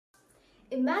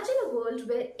Imagine a world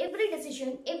where every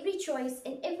decision, every choice,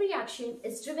 and every action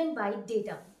is driven by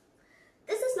data.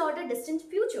 This is not a distant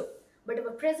future, but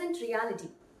our present reality.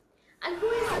 And who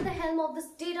is at the helm of this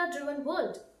data-driven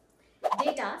world?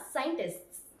 Data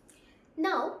scientists.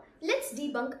 Now, let's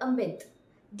debunk a myth.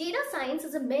 Data science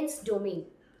is a men's domain.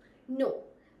 No,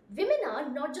 women are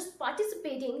not just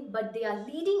participating, but they are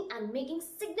leading and making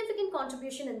significant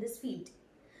contribution in this field.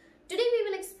 Today we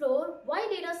will explore why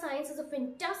data science is a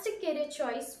fantastic career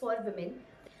choice for women.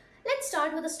 Let's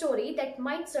start with a story that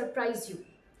might surprise you.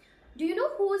 Do you know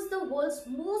who is the world's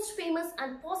most famous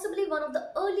and possibly one of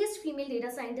the earliest female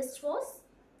data scientists was?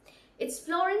 It's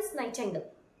Florence Nightingale.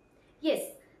 Yes,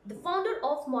 the founder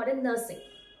of modern nursing.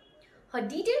 Her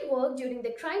detailed work during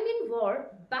the Crimean War,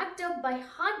 backed up by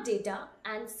hard data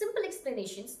and simple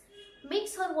explanations,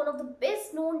 makes her one of the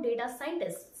best known data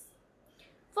scientists.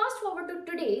 Fast forward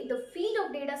to today, the field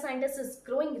of data scientists is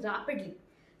growing rapidly,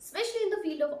 especially in the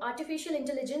field of artificial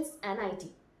intelligence and IT,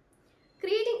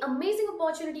 creating amazing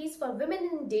opportunities for women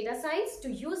in data science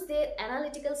to use their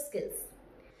analytical skills.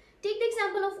 Take the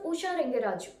example of Usha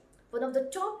Rangaraju, one of the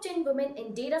top 10 women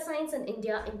in data science in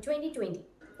India in 2020.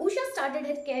 Usha started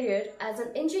her career as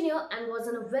an engineer and was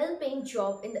in a well-paying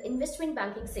job in the investment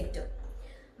banking sector.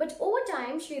 But over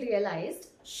time, she realized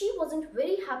she wasn't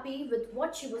very happy with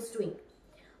what she was doing.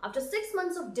 After 6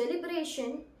 months of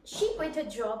deliberation, she quit her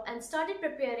job and started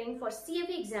preparing for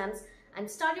CFA exams and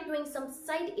started doing some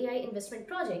side AI investment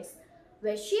projects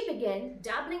where she began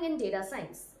dabbling in data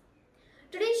science.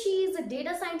 Today, she is a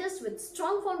data scientist with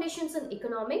strong foundations in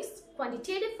economics,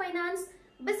 quantitative finance,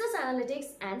 business analytics,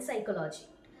 and psychology.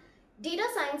 Data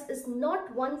science is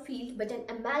not one field but an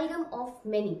amalgam of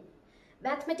many.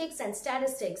 Mathematics and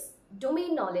statistics,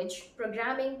 domain knowledge,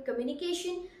 programming,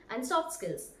 communication, and soft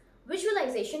skills,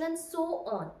 visualization, and so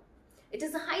on. It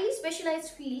is a highly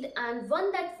specialized field and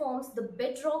one that forms the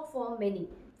bedrock for many.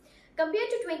 Compared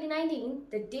to 2019,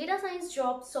 the data science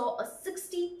job saw a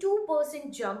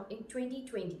 62% jump in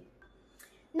 2020.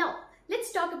 Now,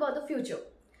 let's talk about the future.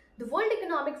 The World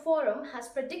Economic Forum has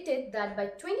predicted that by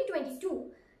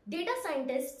 2022, data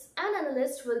scientists and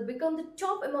analysts will become the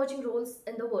top emerging roles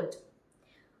in the world.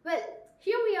 Well,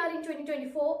 here we are in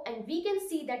 2024 and we can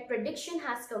see that prediction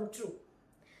has come true.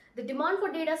 The demand for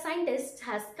data scientists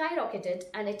has skyrocketed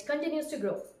and it continues to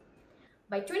grow.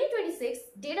 By 2026,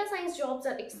 data science jobs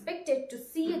are expected to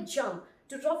see a jump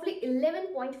to roughly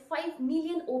 11.5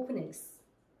 million openings.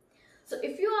 So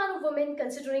if you are a woman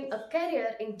considering a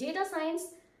career in data science,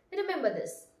 remember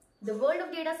this. The world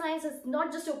of data science is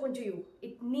not just open to you,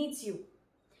 it needs you.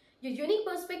 Your unique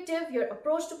perspective, your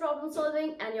approach to problem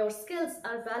solving, and your skills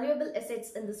are valuable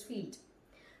assets in this field.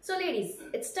 So ladies,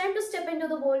 it's time to step into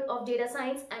the world of data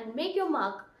science and make your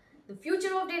mark. The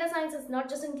future of data science is not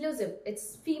just inclusive,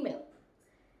 it's female.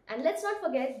 And let's not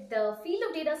forget, the field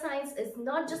of data science is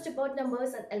not just about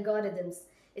numbers and algorithms.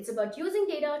 It's about using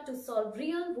data to solve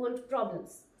real world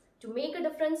problems, to make a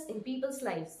difference in people's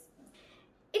lives.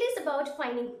 It is about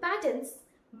finding patterns,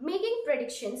 making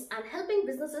predictions, and helping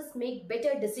businesses make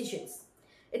better decisions.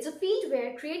 It's a field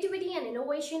where creativity and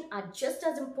innovation are just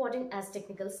as important as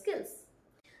technical skills.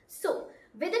 So,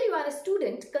 whether you are a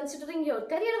student considering your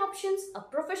career options, a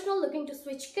professional looking to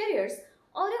switch careers,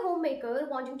 or a homemaker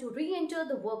wanting to re-enter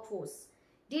the workforce,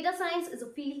 data science is a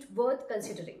field worth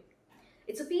considering.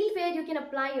 It's a field where you can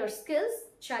apply your skills,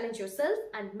 challenge yourself,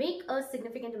 and make a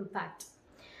significant impact.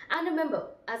 And remember,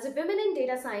 as a woman in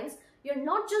data science, you're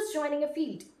not just joining a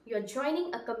field, you're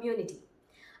joining a community.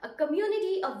 A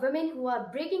community of women who are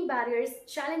breaking barriers,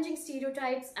 challenging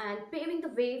stereotypes, and paving the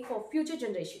way for future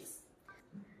generations.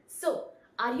 So,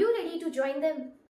 are you ready to join them?